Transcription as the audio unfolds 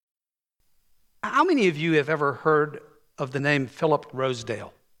How many of you have ever heard of the name Philip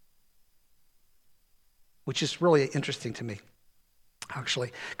Rosedale? Which is really interesting to me,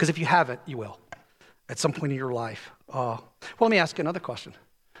 actually. Because if you haven't, you will at some point in your life. Well, let me ask you another question.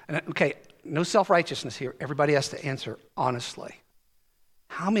 Okay, no self-righteousness here. Everybody has to answer honestly.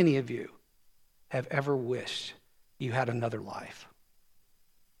 How many of you have ever wished you had another life?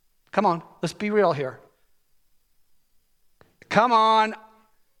 Come on, let's be real here. Come on.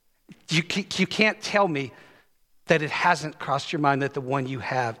 You can't tell me that it hasn't crossed your mind that the one you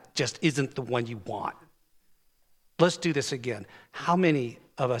have just isn't the one you want. Let's do this again. How many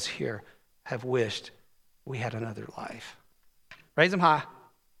of us here have wished we had another life? Raise them high.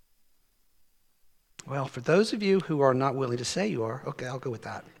 Well, for those of you who are not willing to say you are, okay, I'll go with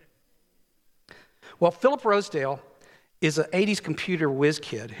that. Well, Philip Rosedale is an 80s computer whiz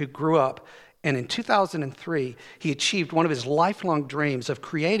kid who grew up, and in 2003, he achieved one of his lifelong dreams of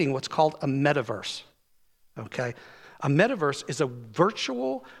creating what's called a metaverse, okay? A metaverse is a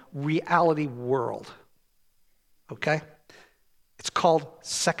virtual reality world, okay? It's called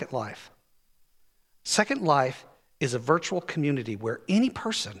Second Life. Second Life is a virtual community where any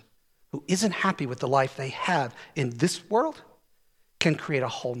person who isn't happy with the life they have in this world can create a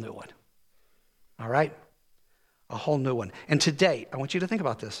whole new one, all right? A whole new one. And to date, I want you to think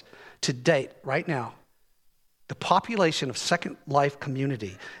about this. To date, right now, the population of Second Life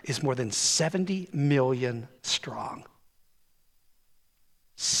community is more than 70 million strong.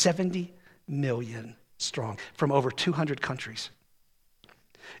 70 million strong from over 200 countries.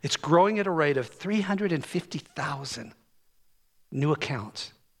 It's growing at a rate of 350,000 new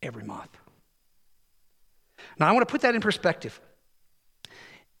accounts every month. Now, I want to put that in perspective.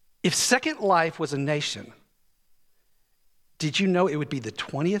 If Second Life was a nation, did you know it would be the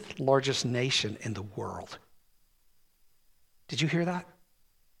 20th largest nation in the world? Did you hear that?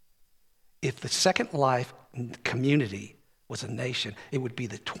 If the Second Life community was a nation, it would be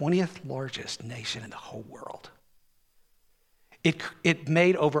the 20th largest nation in the whole world. It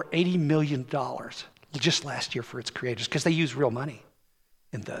made over $80 million just last year for its creators because they use real money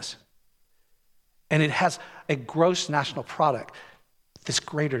in this. And it has a gross national product that's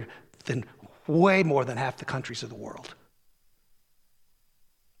greater than way more than half the countries of the world.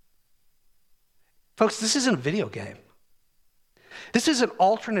 Folks, this isn't a video game. This is an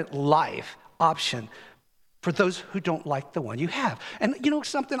alternate life option for those who don't like the one you have. And you know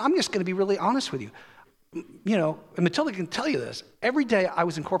something? I'm just going to be really honest with you. You know, and Matilda can tell you this. Every day I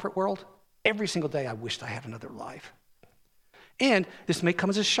was in corporate world, every single day I wished I had another life. And this may come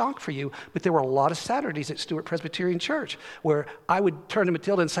as a shock for you, but there were a lot of Saturdays at Stewart Presbyterian Church where I would turn to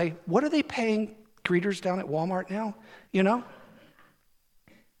Matilda and say, what are they paying greeters down at Walmart now? You know?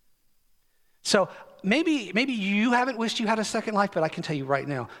 So maybe you haven't wished you had a second life, but I can tell you right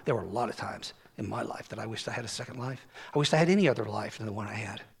now, there were a lot of times in my life that I wished I had a second life. I wished I had any other life than the one I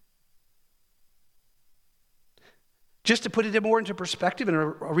had. Just to put it more into perspective, in a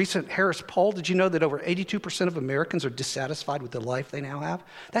recent Harris poll, did you know that over 82% of Americans are dissatisfied with the life they now have?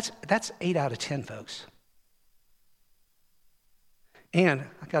 That's 8 out of 10, folks. And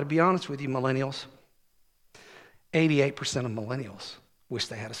I got to be honest with you, millennials, 88% of millennials wish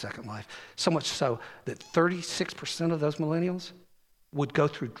they had a second life. So much so that 36% of those millennials would go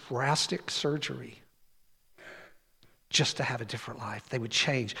through drastic surgery just to have a different life. They would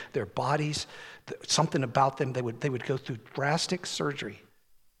change their bodies, something about them. They would go through drastic surgery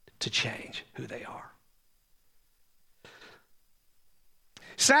to change who they are.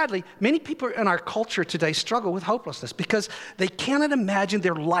 Sadly, many people in our culture today struggle with hopelessness because they cannot imagine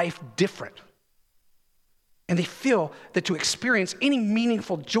their life different. And they feel that to experience any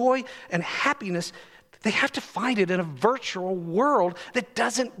meaningful joy and happiness, they have to find it in a virtual world that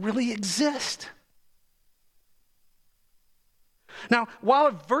doesn't really exist. Now, while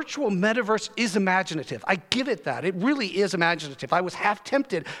a virtual metaverse is imaginative, I give it that. It really is imaginative. I was half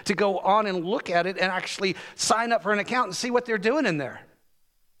tempted to go on and look at it and actually sign up for an account and see what they're doing in there.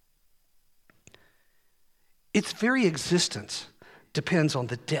 Its very existence depends on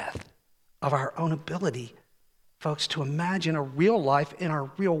the depth of our own ability, folks, to imagine a real life in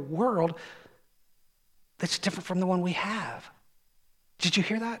our real world that's different from the one we have. Did you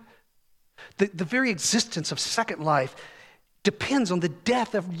hear that? The very existence of Second Life depends on the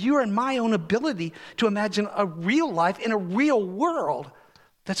depth of your and my own ability to imagine a real life in a real world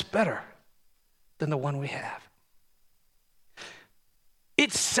that's better than the one we have.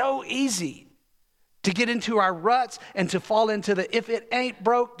 It's so easy to get into our ruts and to fall into the if it ain't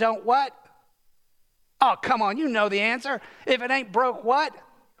broke, don't what? Oh, come on, you know the answer. If it ain't broke, what?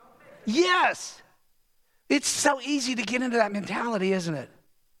 Yes. It's so easy to get into that mentality, isn't it?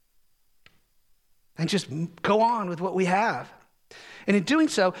 and just go on with what we have. And in doing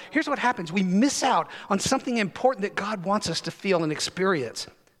so, here's what happens. We miss out on something important that God wants us to feel and experience: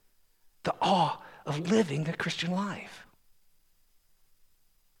 the awe of living the Christian life.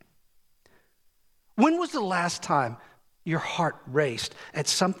 When was the last time your heart raced at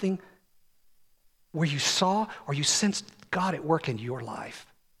something where you saw or you sensed God at work in your life?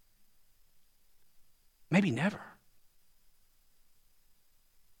 Maybe never.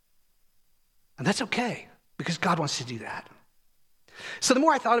 And that's okay, because God wants to do that. So the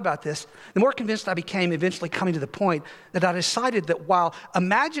more I thought about this, the more convinced I became, eventually coming to the point that I decided that while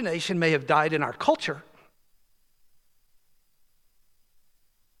imagination may have died in our culture,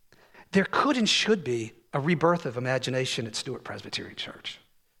 there could and should be a rebirth of imagination at Stewart Presbyterian Church,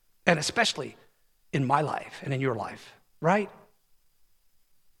 and especially in my life and in your life, right?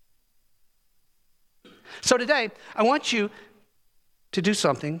 So today, I want you to do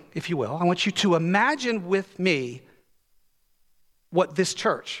something, if you will. I want you to imagine with me what this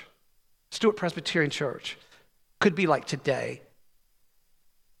church, Stewart Presbyterian Church, could be like today,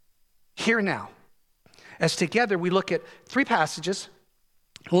 here and now. As together we look at 3 passages,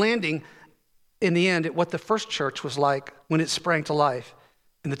 landing in the end at what the first church was like when it sprang to life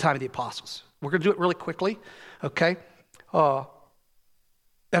in the time of the apostles. We're going to do it really quickly, okay? And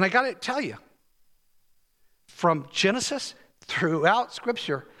I got to tell you, from Genesis throughout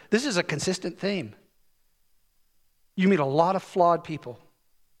Scripture, this is a consistent theme. You meet a lot of flawed people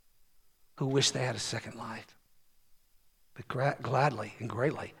who wish they had a second life. But gladly and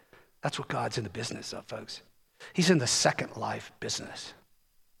greatly, that's what God's in the business of, folks. He's in the second life business.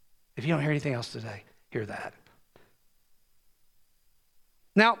 If you don't hear anything else today, hear that.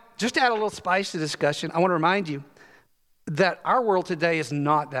 Now, just to add a little spice to the discussion, I want to remind you that our world today is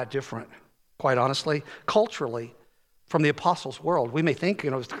not that different, quite honestly, culturally, from the apostles' world. We may think,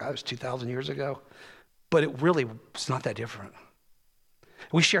 it was 2,000 years ago, but it really is not that different.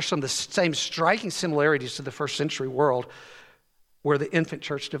 We share some of the same striking similarities to the first century world where the infant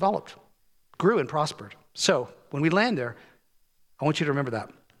church developed, grew, and prospered. So when we land there, I want you to remember that.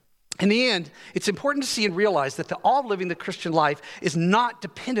 In the end, it's important to see and realize that the awe of living the Christian life is not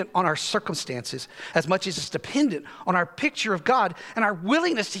dependent on our circumstances as much as it's dependent on our picture of God and our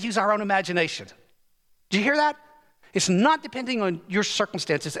willingness to use our own imagination. Do you hear that? It's not depending on your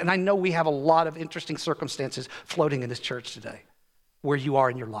circumstances, and I know we have a lot of interesting circumstances floating in this church today, where you are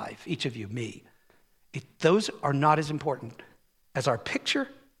in your life, each of you, me. Those are not as important as our picture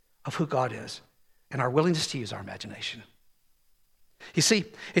of who God is and our willingness to use our imagination. You see,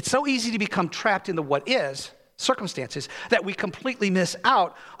 it's so easy to become trapped in the what is, circumstances, that we completely miss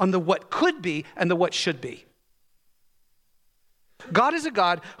out on the what could be and the what should be. God is a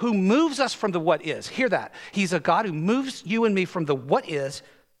God who moves us from the what is. Hear that. He's a God who moves you and me from the what is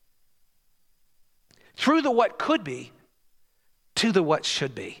through the what could be to the what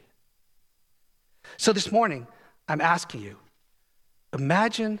should be. So this morning, I'm asking you,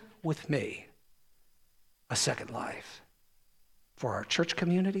 imagine with me a second life for our church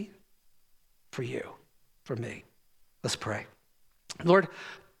community, for you, for me. Let's pray. Lord,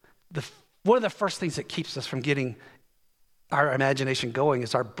 one of the first things that keeps us from getting our imagination going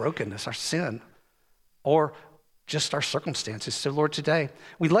is our brokenness, our sin, or just our circumstances. So Lord, today,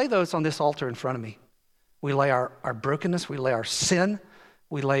 we lay those on this altar in front of me. We lay our brokenness, we lay our sin,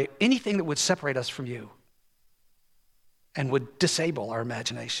 we lay anything that would separate us from you and would disable our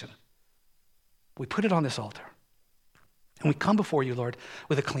imagination. We put it on this altar. And we come before you, Lord,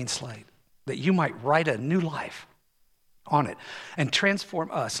 with a clean slate, that you might write a new life on it and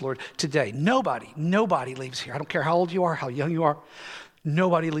transform us, Lord, today. Nobody leaves here. I don't care how old you are, how young you are.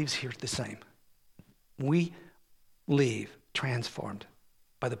 Nobody leaves here the same. We leave transformed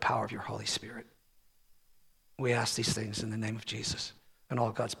by the power of your Holy Spirit. We ask these things in the name of Jesus. And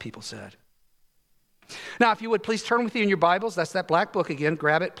all God's people said. Now, if you would, please turn with you in your Bibles. That's that black book again.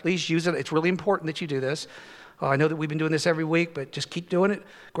 Grab it. Please use it. It's really important that you do this. I know that we've been doing this every week, but just keep doing it.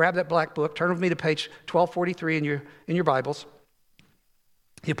 Grab that black book. Turn with me to page 1243 in your Bibles.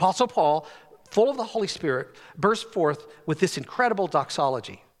 The Apostle Paul, full of the Holy Spirit, burst forth with this incredible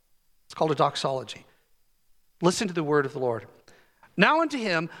doxology. It's called a doxology. Listen to the word of the Lord. Now unto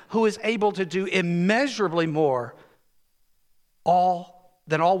him who is able to do immeasurably more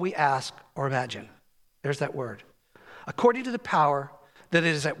than all we ask or imagine. There's that word. According to the power that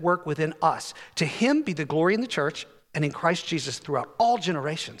is at work within us. To him be the glory in the church and in Christ Jesus throughout all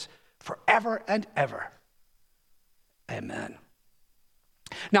generations, forever and ever. Amen.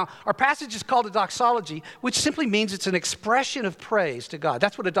 Now, our passage is called a doxology, which simply means it's an expression of praise to God.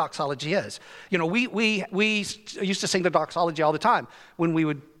 That's what a doxology is. You know, we used to sing the doxology all the time when we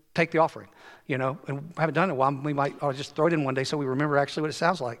would take the offering, and I haven't done it in a while. We might just throw it in one day so we remember actually what it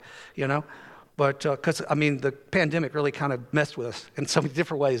sounds like, But because, the pandemic really kind of messed with us in so many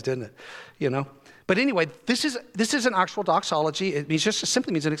different ways, didn't it? But anyway, this is an actual doxology. It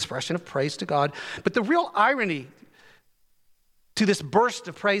simply means an expression of praise to God. But the real irony to this burst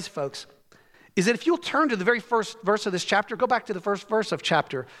of praise, folks, is that if you'll turn to the very first verse of this chapter, go back to the first verse of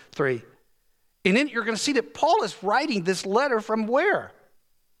chapter 3. And in it, you're going to see that Paul is writing this letter from where?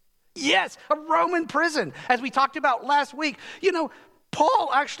 Yes, a Roman prison. As we talked about last week, Paul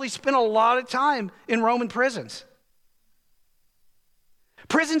actually spent a lot of time in Roman prisons.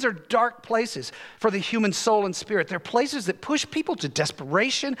 Prisons are dark places for the human soul and spirit. They're places that push people to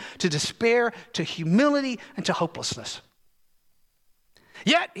desperation, to despair, to humility, and to hopelessness.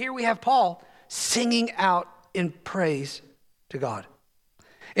 Yet, here we have Paul singing out in praise to God.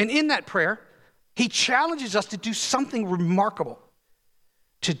 And in that prayer, he challenges us to do something remarkable,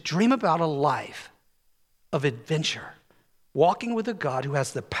 to dream about a life of adventure, walking with a God who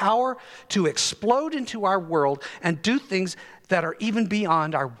has the power to explode into our world and do things that are even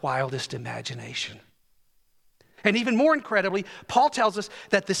beyond our wildest imagination. And even more incredibly, Paul tells us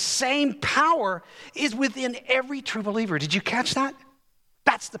that the same power is within every true believer. Did you catch that?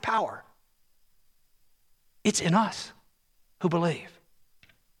 That's the power. It's in us who believe.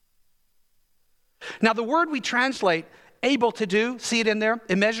 Now, the word we translate able to do, see it in there,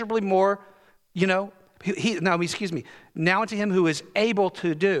 immeasurably more, now unto him who is able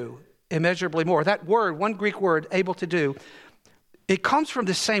to do immeasurably more. That word, one Greek word, able to do, it comes from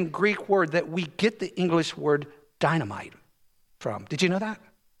the same Greek word that we get the English word dynamite from. Did you know that?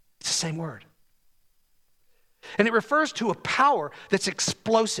 It's the same word. And it refers to a power that's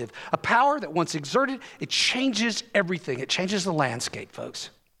explosive, a power that once exerted, it changes everything. It changes the landscape, folks.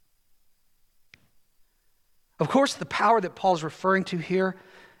 Of course, the power that Paul's referring to here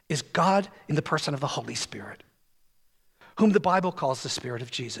is God in the person of the Holy Spirit, whom the Bible calls the Spirit of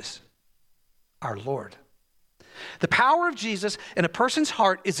Jesus, our Lord. The power of Jesus in a person's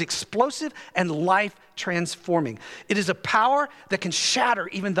heart is explosive and life-transforming. It is a power that can shatter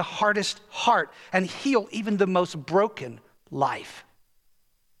even the hardest heart and heal even the most broken life.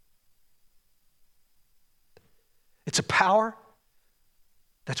 It's a power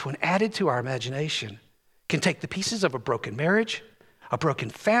that's, when added to our imagination, can take the pieces of a broken marriage, a broken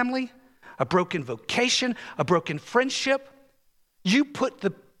family, a broken vocation, a broken friendship. You put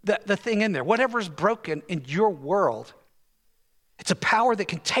the thing in there, whatever's broken in your world. It's a power that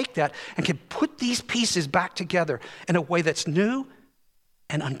can take that and can put these pieces back together in a way that's new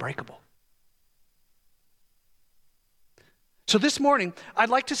and unbreakable. So this morning, I'd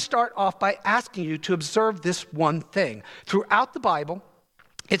like to start off by asking you to observe this one thing. Throughout the Bible,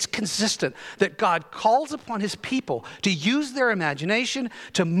 it's consistent that God calls upon his people to use their imagination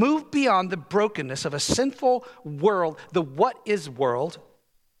to move beyond the brokenness of a sinful world, the what is world,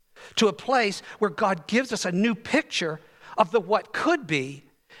 to a place where God gives us a new picture of the what could be,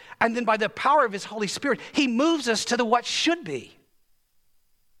 and then by the power of his Holy Spirit, he moves us to the what should be,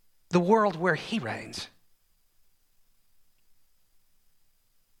 the world where he reigns.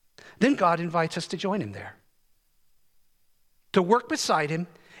 Then God invites us to join him there, to work beside him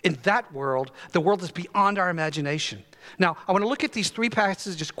in that world, the world that's beyond our imagination. Now, I want to look at these three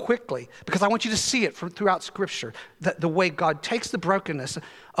passages just quickly because I want you to see it throughout Scripture, the way God takes the brokenness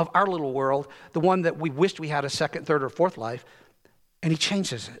of our little world, the one that we wished we had a second, third, or fourth life, and he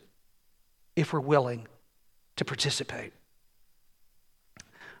changes it if we're willing to participate.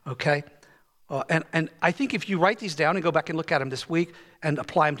 Okay? And I think if you write these down and go back and look at them this week and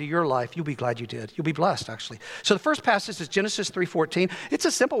apply them to your life, you'll be glad you did. You'll be blessed, actually. So the first passage is Genesis 3:14. It's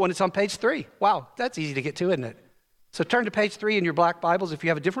a simple one. It's on page 3. Wow, that's easy to get to, isn't it? So turn to page 3 in your black Bibles if you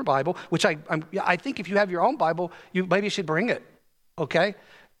have a different Bible, which I think if you have your own Bible, you maybe should bring it, okay?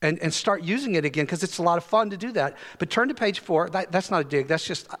 And start using it again because it's a lot of fun to do that. But turn to page 4. That's not a dig. That's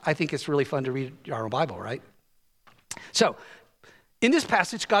just, I think it's really fun to read our own Bible, right? So in this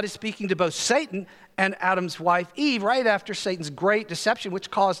passage, God is speaking to both Satan and Adam's wife, Eve, right after Satan's great deception, which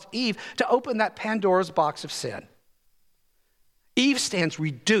caused Eve to open that Pandora's box of sin. Eve stands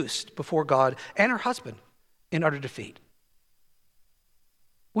reduced before God and her husband in utter defeat.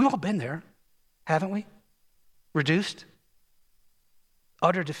 We've all been there, haven't we? Reduced,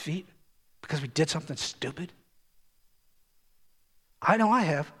 utter defeat because we did something stupid. I know I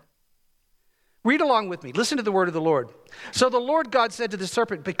have. Read along with me. Listen to the word of the Lord. So the Lord God said to the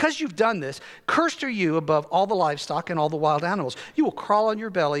serpent, because you've done this, cursed are you above all the livestock and all the wild animals. You will crawl on your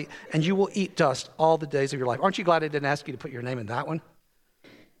belly and you will eat dust all the days of your life. Aren't you glad I didn't ask you to put your name in that one?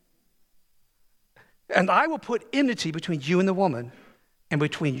 And I will put enmity between you and the woman, and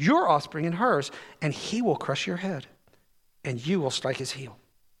between your offspring and hers, and he will crush your head, and you will strike his heel.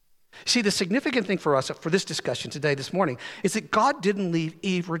 See, the significant thing for us, for this discussion today, this morning, is that God didn't leave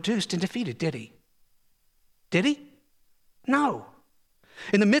Eve reduced and defeated, did he? Did he? No.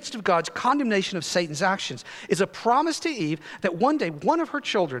 In the midst of God's condemnation of Satan's actions is a promise to Eve that one day one of her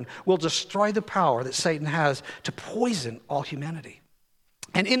children will destroy the power that Satan has to poison all humanity.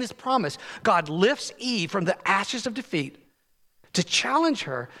 And in his promise, God lifts Eve from the ashes of defeat to challenge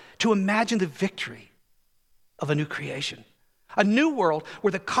her to imagine the victory of a new creation, a new world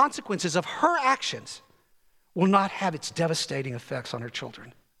where the consequences of her actions will not have its devastating effects on her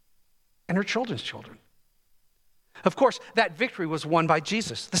children and her children's children. Of course, that victory was won by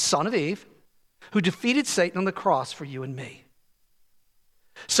Jesus, the son of Eve, who defeated Satan on the cross for you and me.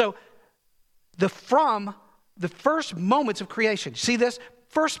 So, from the first moments of creation, see this?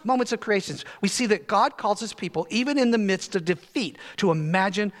 First moments of creation, we see that God calls his people, even in the midst of defeat, to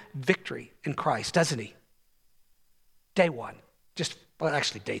imagine victory in Christ, doesn't he? Day one.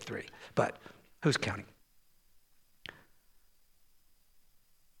 Actually day 3, but who's counting?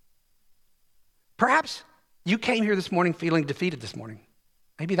 Perhaps you came here this morning feeling defeated this morning.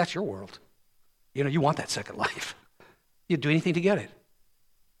 Maybe that's your world. You want that second life. You'd do anything to get it.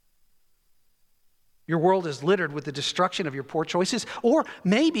 Your world is littered with the destruction of your poor choices, or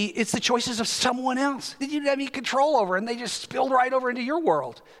maybe it's the choices of someone else that you didn't have any control over, and they just spilled right over into your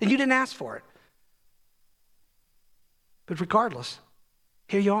world, and you didn't ask for it. But regardless,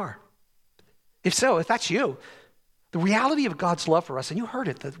 here you are. If that's you, the reality of God's love for us, and you heard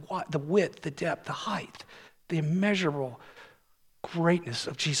it, the width, the depth, the height, the immeasurable greatness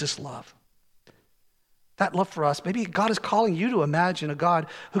of Jesus' love. That love for us, maybe God is calling you to imagine a God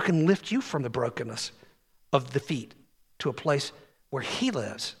who can lift you from the brokenness of defeat to a place where he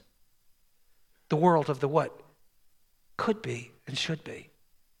lives. The world of the what could be and should be.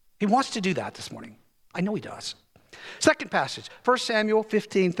 He wants to do that this morning. I know he does. Second passage, 1 Samuel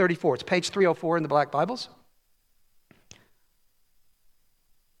 15:34. It's page 304 in the Black Bibles.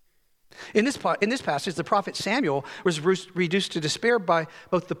 In this passage, the prophet Samuel was reduced to despair by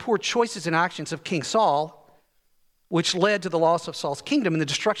both the poor choices and actions of King Saul, which led to the loss of Saul's kingdom and the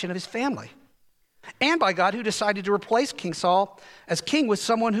destruction of his family, and by God, who decided to replace King Saul as king with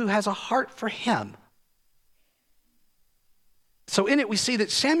someone who has a heart for him. So in it, we see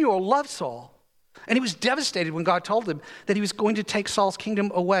that Samuel loved Saul, and he was devastated when God told him that he was going to take Saul's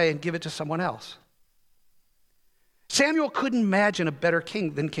kingdom away and give it to someone else. Samuel couldn't imagine a better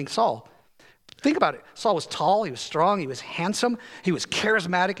king than King Saul. Think about it. Saul was tall, he was strong, he was handsome, he was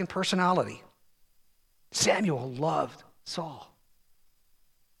charismatic in personality. Samuel loved Saul.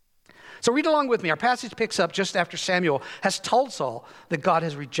 So read along with me. Our passage picks up just after Samuel has told Saul that God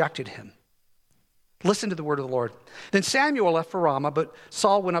has rejected him. Listen to the word of the Lord. Then Samuel left for Ramah, but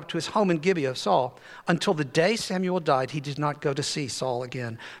Saul went up to his home in Gibeah of Saul. Until the day Samuel died, he did not go to see Saul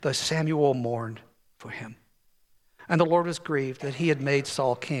again, though Samuel mourned for him. And the Lord was grieved that he had made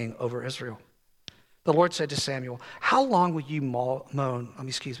Saul king over Israel. The Lord said to Samuel, how long will you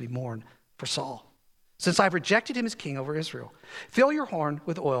mourn for Saul, since I've rejected him as king over Israel? Fill your horn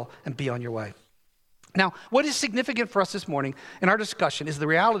with oil and be on your way. Now, what is significant for us this morning in our discussion is the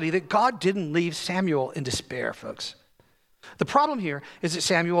reality that God didn't leave Samuel in despair, folks. The problem here is that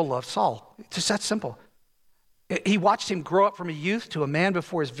Samuel loved Saul. It's just that simple. He watched him grow up from a youth to a man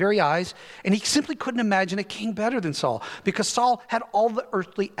before his very eyes, and he simply couldn't imagine a king better than Saul, because Saul had all the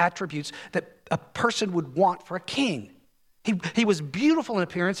earthly attributes that a person would want for a king. He was beautiful in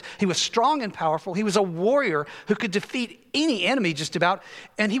appearance, he was strong and powerful, he was a warrior who could defeat any enemy just about,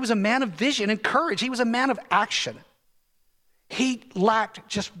 and he was a man of vision and courage, he was a man of action. He lacked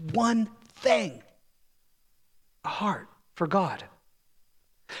just one thing, a heart for God.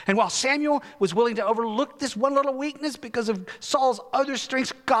 And while Samuel was willing to overlook this one little weakness because of Saul's other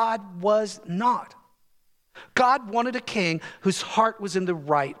strengths, God was not. God wanted a king whose heart was in the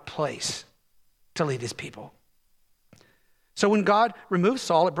right place to lead his people. So when God removed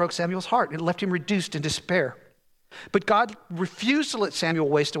Saul, it broke Samuel's heart. It left him reduced in despair. But God refused to let Samuel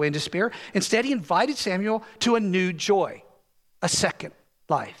waste away in despair. Instead, he invited Samuel to a new joy, a second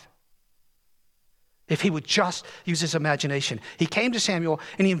life. If he would just use his imagination. He came to Samuel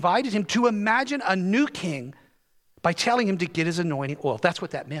and he invited him to imagine a new king by telling him to get his anointing oil. That's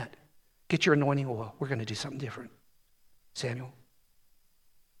what that meant. Get your anointing oil. We're going to do something different. Samuel,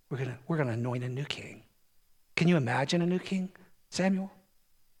 we're going to anoint a new king. Can you imagine a new king, Samuel?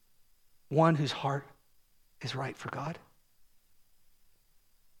 One whose heart is right for God.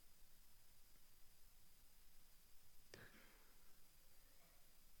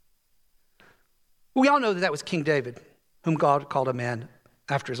 We all know that was King David, whom God called a man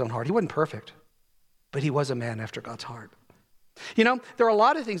after his own heart. He wasn't perfect, but he was a man after God's heart. You know, there are a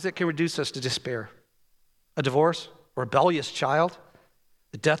lot of things that can reduce us to despair. A divorce, a rebellious child,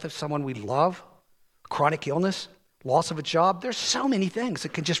 the death of someone we love, chronic illness, loss of a job. There's so many things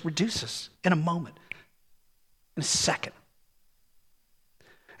that can just reduce us in a moment, in a second.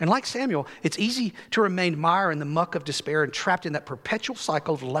 And like Samuel, it's easy to remain mired in the muck of despair and trapped in that perpetual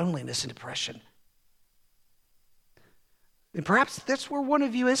cycle of loneliness and depression. And perhaps that's where one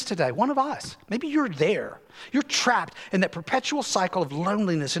of you is today, one of us. Maybe you're there. You're trapped in that perpetual cycle of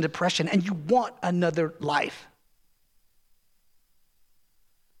loneliness and depression, and you want another life.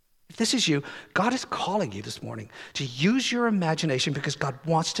 If this is you, God is calling you this morning to use your imagination because God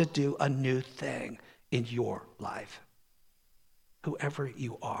wants to do a new thing in your life. Whoever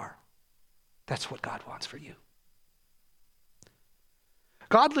you are, that's what God wants for you.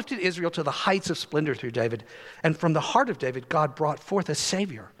 God lifted Israel to the heights of splendor through David, and from the heart of David, God brought forth a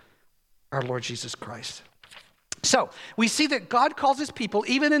Savior, our Lord Jesus Christ. So, we see that God calls his people,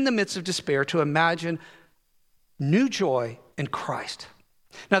 even in the midst of despair, to imagine new joy in Christ.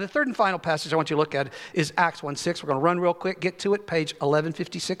 Now, the third and final passage I want you to look at is Acts 1:6. We're going to run real quick, get to it, page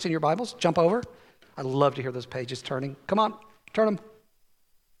 1156 in your Bibles. Jump over. I love to hear those pages turning. Come on, turn them.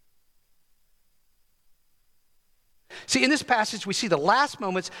 See, in this passage, we see the last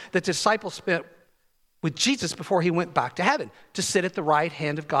moments that the disciples spent with Jesus before he went back to heaven to sit at the right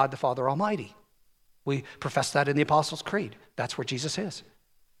hand of God the Father Almighty. We profess that in the Apostles' Creed. That's where Jesus is.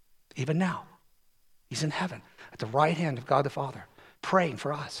 Even now, he's in heaven at the right hand of God the Father, praying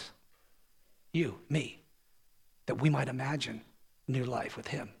for us, you, me, that we might imagine new life with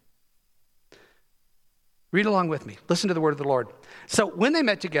him. Read along with me. Listen to the word of the Lord. So when they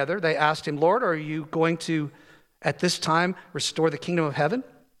met together, they asked him, Lord, are you going to, at this time, restore the kingdom of heaven?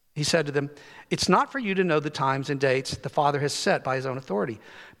 He said to them, it's not for you to know the times and dates the Father has set by his own authority,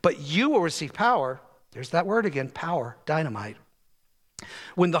 but you will receive power. There's that word again, power, dynamite.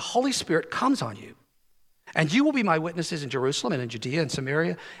 When the Holy Spirit comes on you, and you will be my witnesses in Jerusalem and in Judea and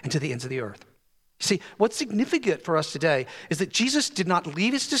Samaria and to the ends of the earth. See, what's significant for us today is that Jesus did not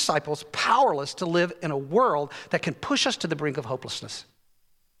leave his disciples powerless to live in a world that can push us to the brink of hopelessness.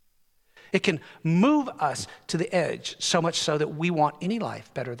 It can move us to the edge, so much so that we want any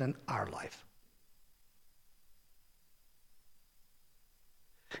life better than our life.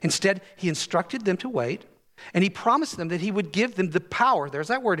 Instead, he instructed them to wait, and he promised them that he would give them the power, there's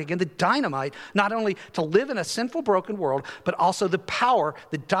that word again, the dynamite, not only to live in a sinful, broken world, but also the power,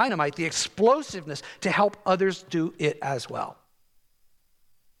 the dynamite, the explosiveness to help others do it as well.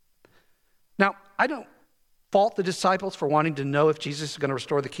 Now, I don't fault the disciples for wanting to know if Jesus is going to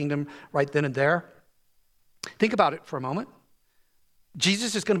restore the kingdom right then and there. Think about it for a moment.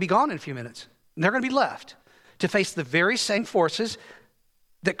 Jesus is going to be gone in a few minutes, and they're going to be left to face the very same forces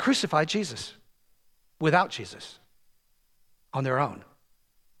that crucified Jesus without Jesus on their own,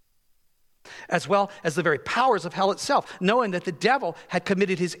 as well as the very powers of hell itself, knowing that the devil had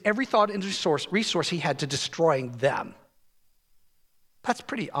committed his every thought and resource he had to destroying them. That's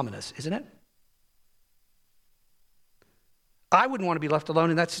pretty ominous, isn't it? I wouldn't want to be left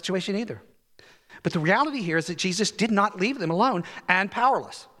alone in that situation either. But the reality here is that Jesus did not leave them alone and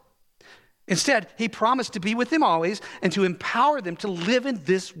powerless. Instead, he promised to be with them always and to empower them to live in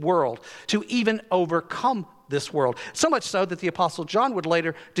this world, to even overcome this world. So much so that the Apostle John would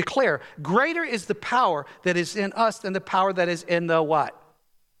later declare, greater is the power that is in us than the power that is in the what?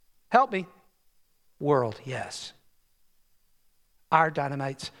 Help me. World, yes. Our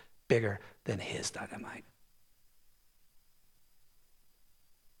dynamite's bigger than his dynamite.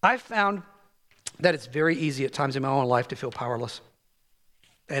 I've found that it's very easy at times in my own life to feel powerless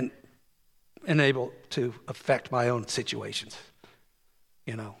and unable to affect my own situations.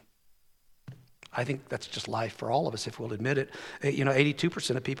 You know, I think that's just life for all of us if we'll admit it.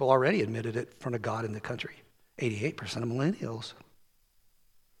 82% of people already admitted it in front of God in the country. 88% of millennials.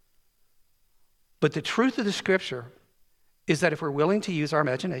 But the truth of the scripture is that if we're willing to use our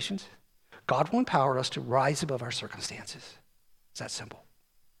imaginations, God will empower us to rise above our circumstances. It's that simple.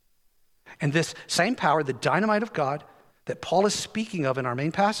 And this same power, the dynamite of God, that Paul is speaking of in our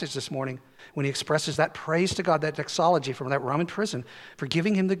main passage this morning, when he expresses that praise to God, that doxology from that Roman prison, for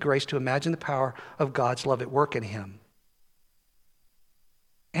giving him the grace to imagine the power of God's love at work in him.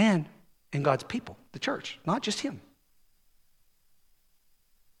 And in God's people, the church, not just him.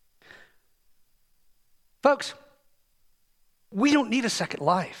 Folks, we don't need a second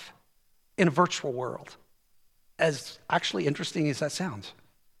life in a virtual world, as actually interesting as that sounds.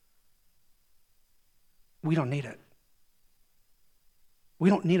 We don't need it. We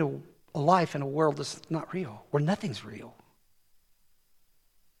don't need a life in a world that's not real, where nothing's real.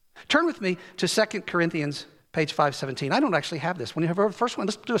 Turn with me to 2 Corinthians, page 517. I don't actually have this. When you have the first one,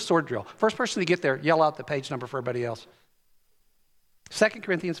 let's do a sword drill. First person to get there, yell out the page number for everybody else. 2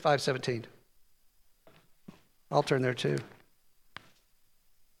 Corinthians 5:17. I'll turn there too.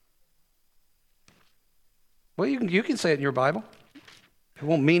 Well, you can say it in your Bible. It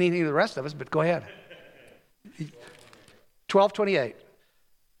won't mean anything to the rest of us, but go ahead. 12:28.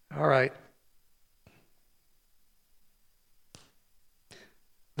 All right.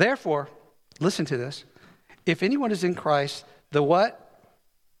 Therefore, listen to this. If anyone is in Christ, the what?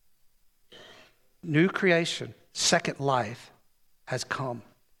 New creation, second life has come.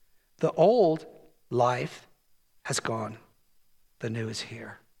 The old life has gone. The new is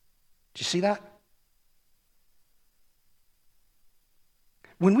here. Do you see that?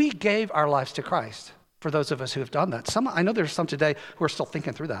 When we gave our lives to Christ, for those of us who have done that, I know there's some today who are still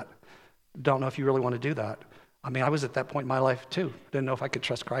thinking through that. Don't know if you really want to do that. I mean, I was at that point in my life too. Didn't know if I could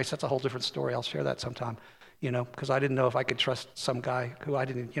trust Christ. That's a whole different story. I'll share that sometime, because I didn't know if I could trust some guy who I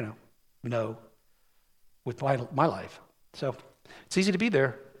didn't, know with my life. So it's easy to be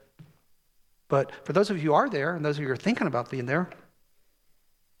there. But for those of you who are there and those of you who are thinking about being there,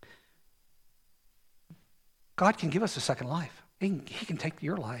 God can give us a second life. He can take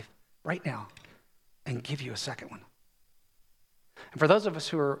your life right now and give you a second one. And for those of us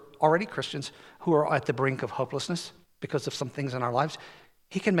who are already Christians, who are at the brink of hopelessness because of some things in our lives,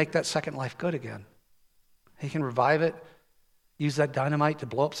 he can make that second life good again. He can revive it, use that dynamite to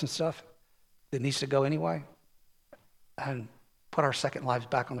blow up some stuff that needs to go anyway, and put our second lives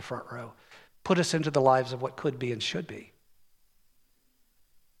back on the front row. Put us into the lives of what could be and should be.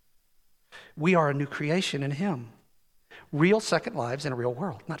 We are a new creation in him. Real second lives in a real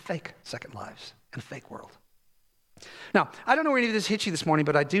world, not fake second lives in a fake world. Now, I don't know where any of this hits you this morning,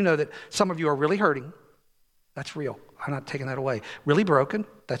 but I do know that some of you are really hurting. That's real. I'm not taking that away. Really broken.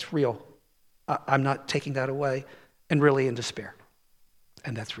 That's real. I'm not taking that away. And really in despair.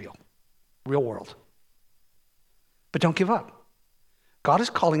 And that's real. Real world. But don't give up. God is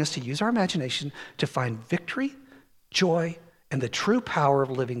calling us to use our imagination to find victory, joy, and the true power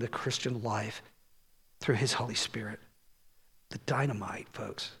of living the Christian life through his Holy Spirit. The dynamite,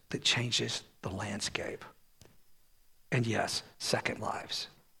 folks, that changes the landscape. And yes, second lives.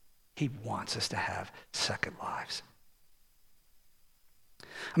 He wants us to have second lives.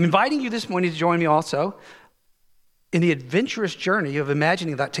 I'm inviting you this morning to join me also in the adventurous journey of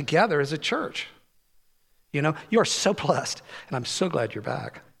imagining that together as a church. You are so blessed, and I'm so glad you're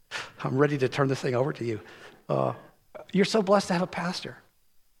back. I'm ready to turn this thing over to you. You're so blessed to have a pastor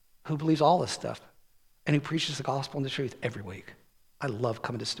who believes all this stuff and who preaches the gospel and the truth every week. I love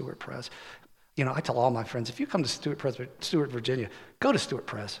coming to Stewart Pres. I tell all my friends, if you come to Stewart, Virginia, go to Stewart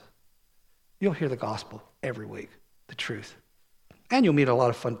Pres. You'll hear the gospel every week, the truth. And you'll meet a lot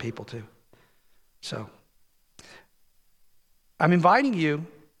of fun people too. So, I'm inviting you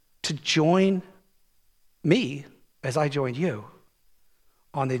to join me as I joined you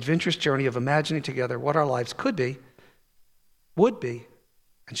on the adventurous journey of imagining together what our lives could be, would be,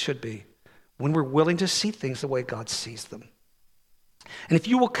 and should be when we're willing to see things the way God sees them. And if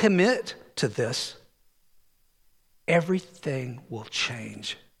you will commit to this, everything will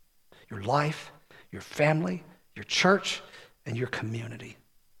change. Your life, your family, your church, and your community.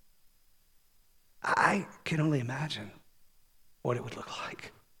 I can only imagine what it would look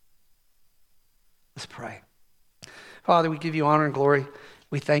like. Let's pray. Father, we give you honor and glory.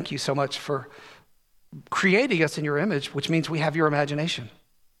 We thank you so much for creating us in your image, which means we have your imagination.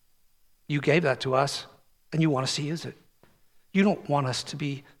 You gave that to us, and you want us to use it. You don't want us to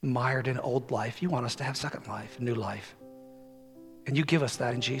be mired in old life. You want us to have second life, new life. And you give us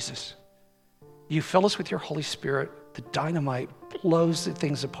that in Jesus. You fill us with your Holy Spirit. The dynamite blows the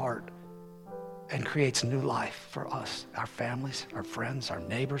things apart and creates new life for us, our families, our friends, our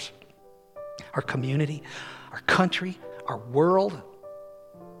neighbors, our community, our country, our world.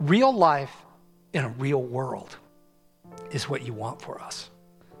 Real life in a real world is what you want for us.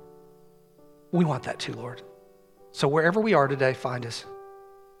 We want that too, Lord. So wherever we are today, find us.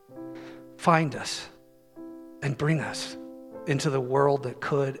 Find us and bring us into the world that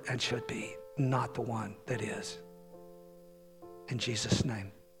could and should be, not the one that is. In Jesus'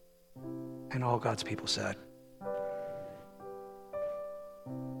 name. And all God's people said.